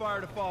 Call for fire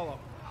to follow.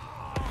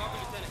 Copy,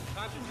 Lieutenant.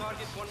 Time to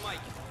target 1 mic.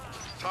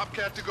 Top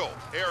Cat to go.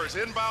 Air is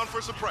inbound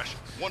for suppression.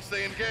 Once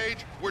they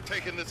engage, we're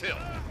taking this hill.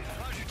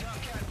 Roger,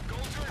 Top Cat.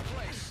 Gold turret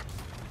place.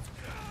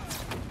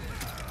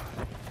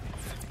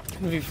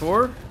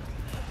 V4?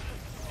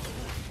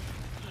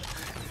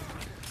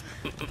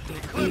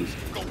 Eclipse,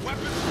 go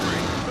weapons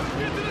free.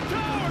 Get to the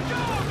tower!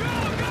 Go!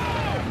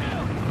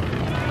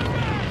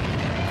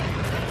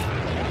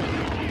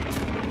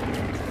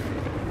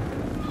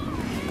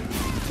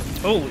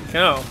 Holy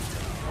cow.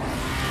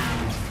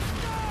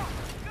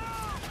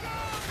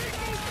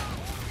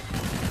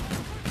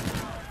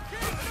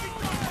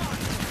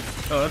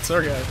 Oh, that's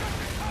our guy.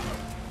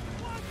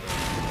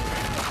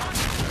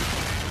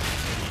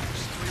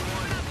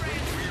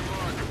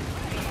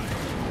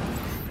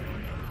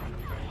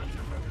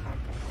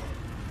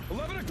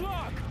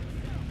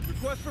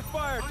 Request for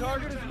fire.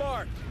 Target is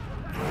marked.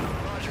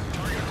 Roger.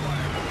 Target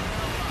acquired.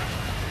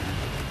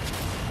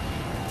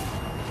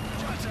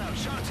 Shots out.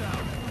 Shots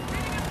out.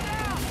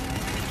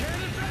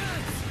 Can't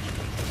advance.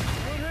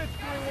 Good hit,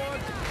 3-1.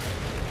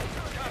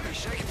 Copy.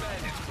 Shaking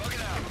bandits. Bug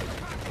it out.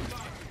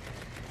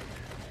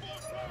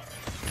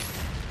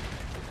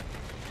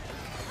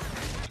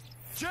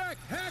 Check.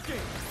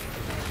 Hacking.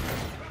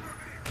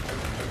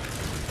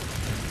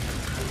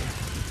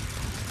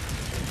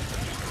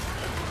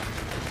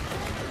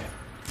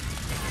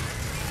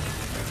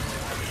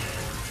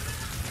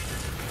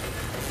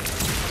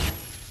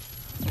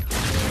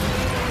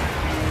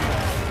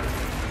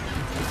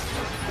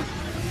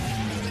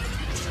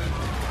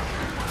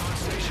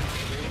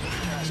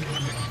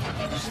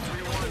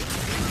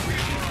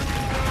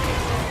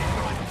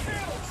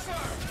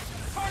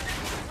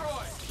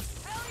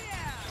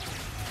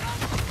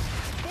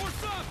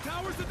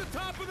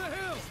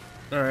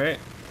 Alright.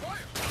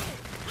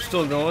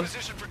 Still going.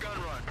 Position for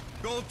gun run.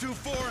 Gold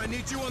 2-4, I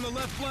need you on the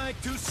left flank.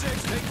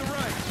 2-6, take the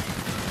right.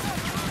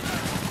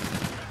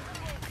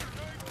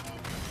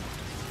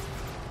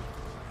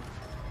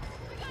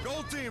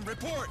 Gold team,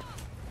 report.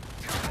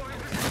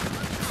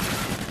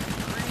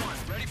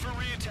 3-1. Ready for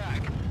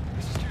re-attack.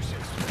 This is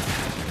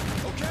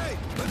 2-6. Okay,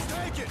 let's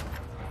take it.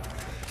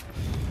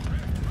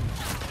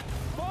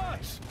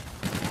 Boss!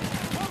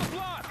 On the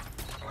block!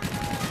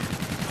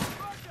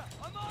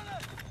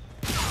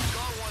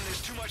 Scar 1,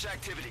 there's too much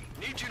activity.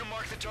 Need you to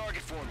mark the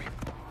target for me.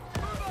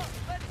 Move up!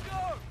 Let's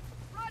go!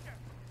 Roger!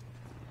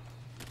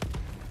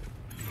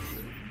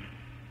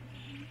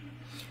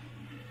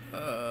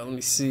 Let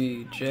me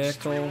see.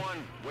 Jackal. 3-1.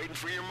 Waiting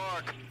for your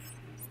mark.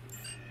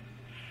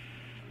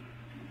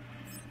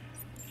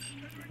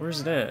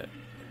 Where's that?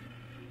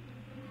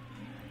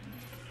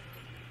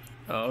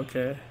 Oh,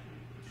 okay.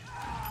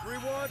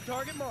 3-1,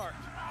 target marked.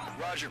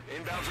 Roger.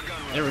 Inbound for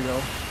gun run. There we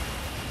go.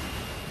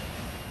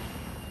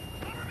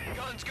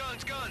 Guns,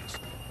 guns, guns.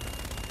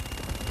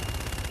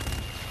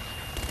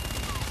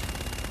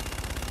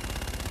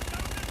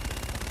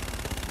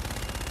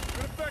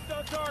 Good effect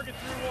on target,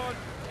 3-1.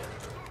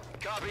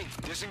 Copy.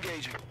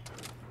 Disengaging.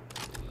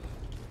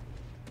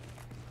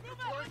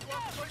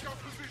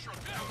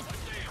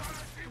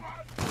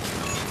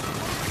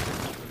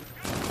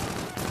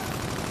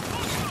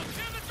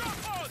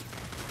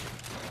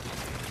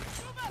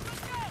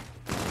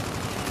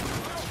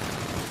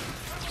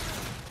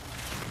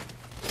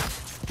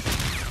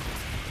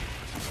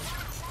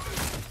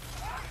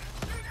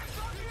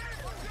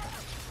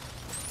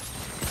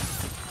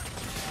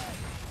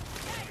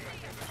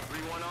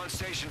 On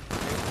station.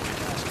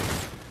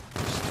 Multitasking.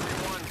 This is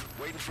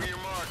 3-1. Waiting for your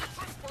mark.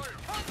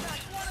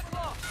 Contact 1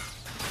 o'clock!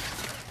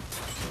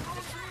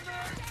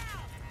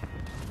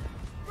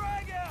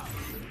 Frag out!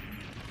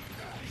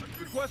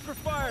 Request for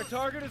fire.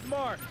 Target is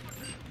marked.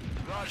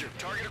 Roger.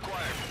 Target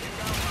acquired.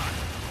 Inbound hot.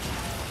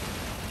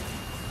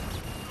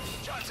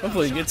 Shots out,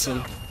 Hopefully he shots gets him.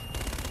 out.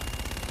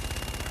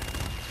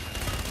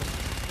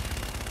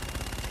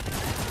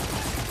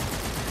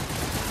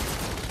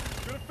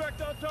 Good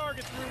effect on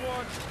target,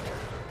 3-1.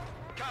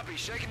 Copy.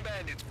 Shaking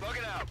bandits.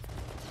 Bugging out.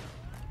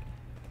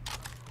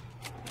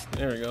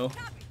 There we go.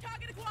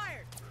 Target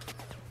acquired!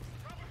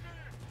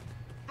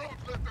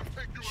 Don't let them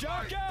take you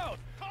Shock alive. out!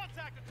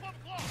 Contact at 12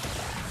 o'clock.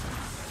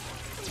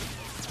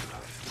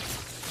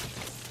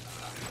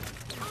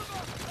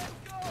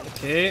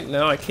 Okay,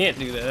 now I can't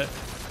do that.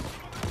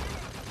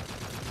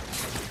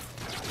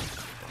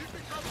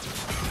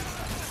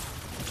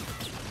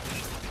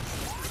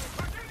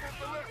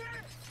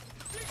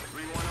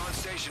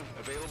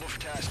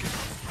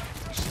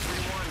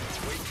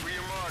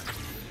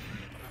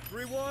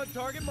 3-1,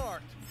 target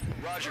marked.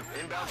 Roger,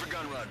 inbound for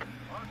gun run.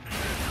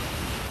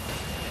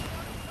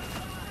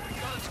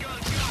 Guns,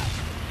 guns, guns!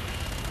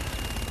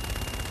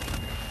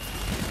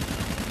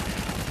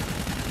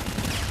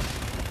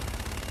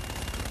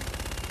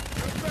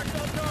 Suspect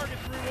on target,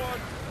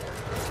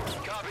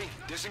 3-1. Copy,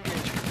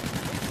 disengage.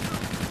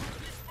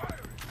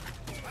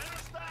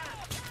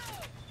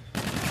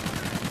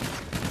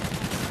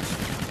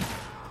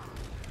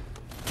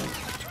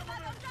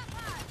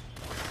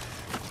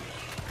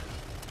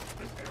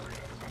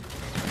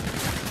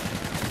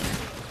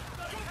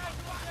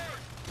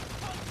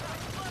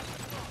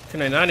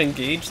 Can I not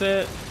engage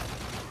that?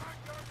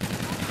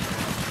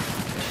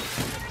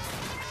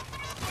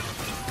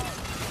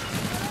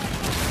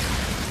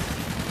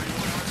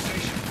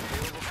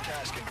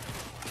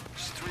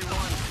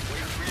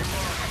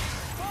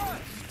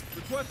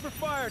 Request for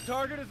fire.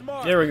 Target is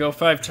marked. There we go,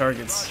 5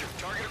 targets.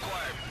 Target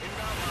acquired.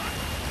 Inbound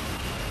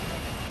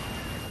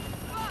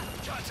line.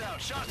 Shots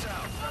out, shots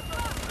out.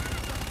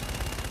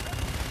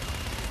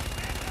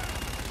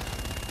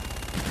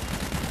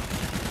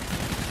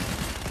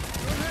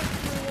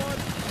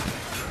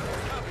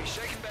 Copy,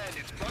 shaking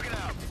bandits. Plug it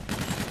out.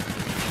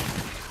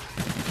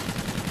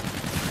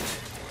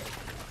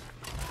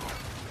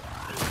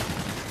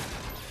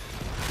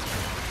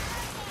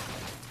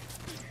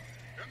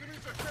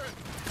 Enemies ahead!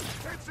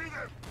 Can't see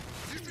them!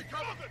 Need to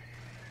cover them!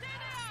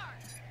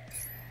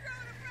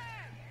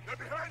 They're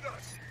behind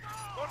us!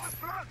 On the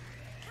front!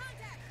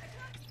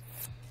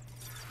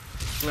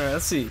 Alright,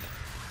 let's see.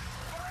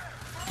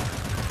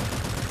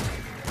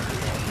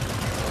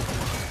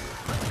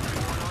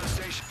 On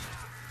station.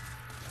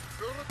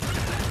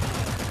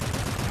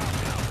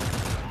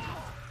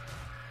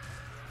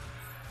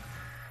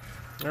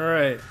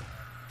 Alright.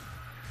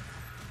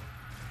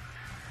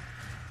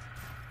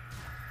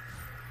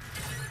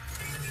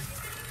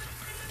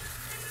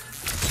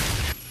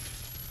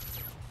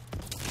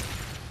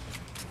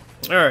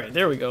 Alright,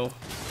 there we go.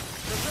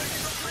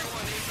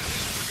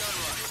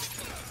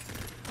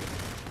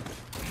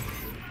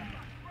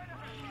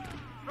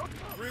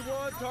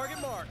 3-1, target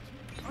marked.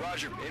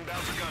 Roger,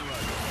 inbound for gun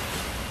run.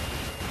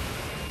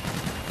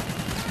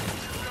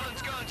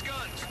 Guns, guns,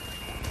 guns.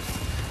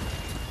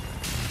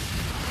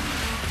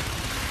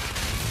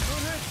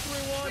 Good hit,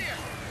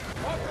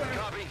 3-1.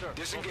 Copy,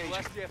 disengage.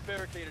 SDF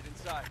barricaded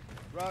inside.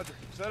 Roger.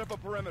 Set up a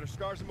perimeter.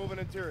 Scars are moving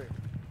interior.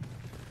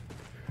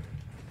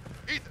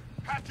 Ethan,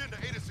 patch into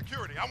Ada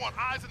security. I want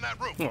eyes in that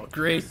room. Oh,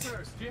 great.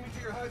 Sir, steaming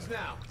to your HUDs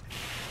now.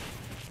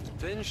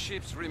 10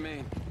 ships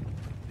remain.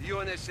 The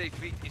UNSA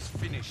fleet is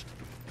finished.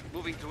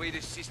 Moving to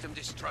Ada's system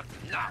destruct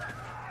now.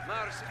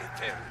 Mars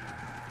Eternal.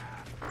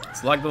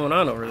 There's a lot going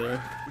on over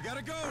there. We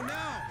gotta go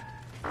now.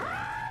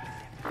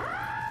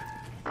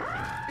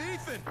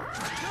 Ethan, go!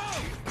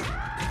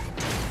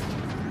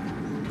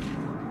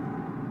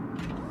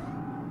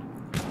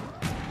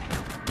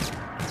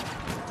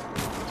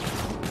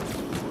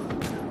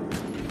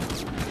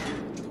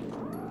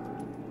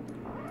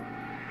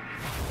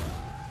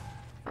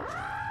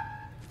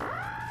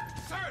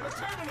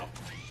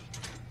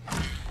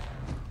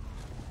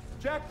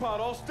 Jackpot,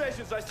 all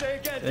stations, I say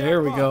again,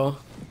 There we go.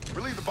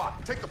 Relieve the body.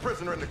 Take the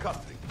prisoner into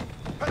custody.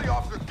 Petty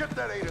officers, get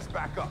that ATIS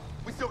back up.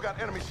 We still got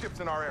enemy ships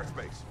in our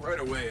airspace. Right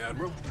away,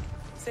 Admiral.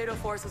 Sado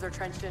forces are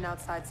trenched in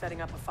outside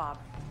setting up a fob.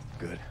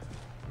 Good.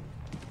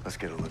 Let's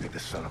get a look at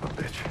this son of a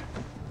bitch.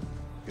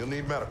 You'll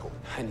need medical.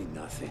 I need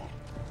nothing.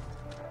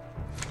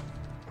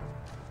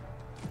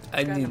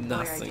 I Got need an employee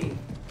nothing.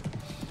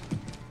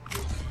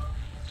 ID.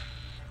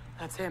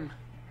 That's him.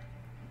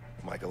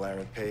 Michael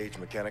Aaron Page,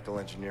 Mechanical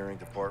Engineering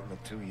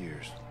Department, 2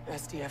 years.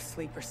 SDF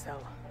sleeper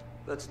cell.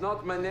 That's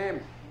not my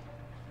name.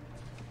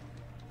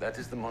 That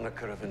is the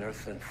moniker of an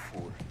earthling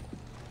fool.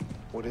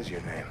 What is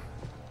your name?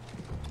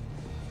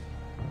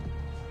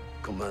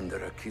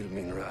 Commander Akil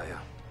Minraya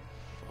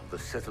of the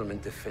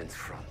Settlement Defense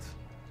Front.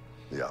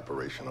 The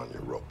operation on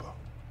Europa.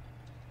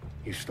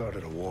 You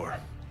started a war.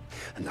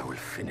 And I will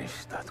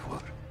finish that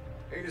war.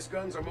 Ada's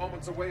guns are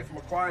moments away from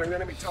acquiring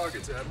enemy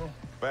targets, Admiral.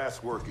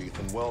 Fast work,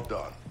 Ethan. Well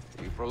done.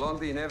 You prolong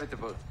the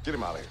inevitable. Get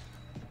him out of here.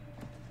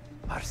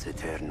 Ars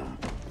Eternum.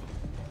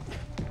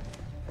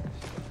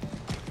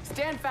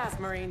 Stand fast,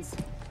 Marines.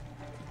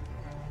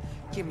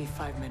 Give me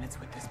 5 minutes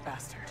with this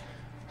bastard.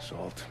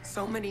 Salt.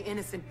 So many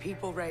innocent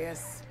people,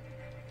 Reyes.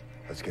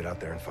 Let's get out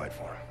there and fight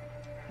for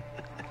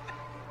him.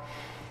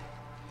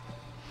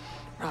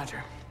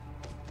 Roger.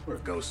 Where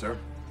it goes, sir?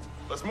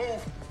 Let's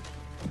move.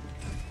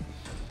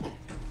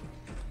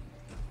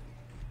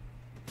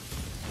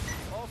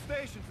 All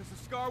stations, this is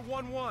Scar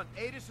 1-1.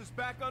 ATIS is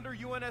back under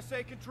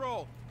UNSA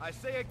control. I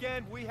say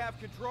again, we have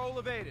control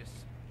of ATIS.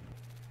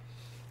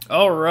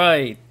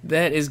 Alright,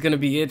 that is going to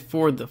be it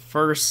for the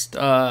first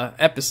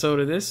episode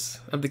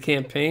of the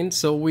campaign.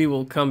 So we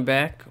will come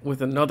back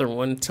with another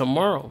one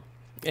tomorrow.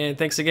 And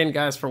thanks again,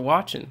 guys, for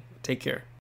watching. Take care.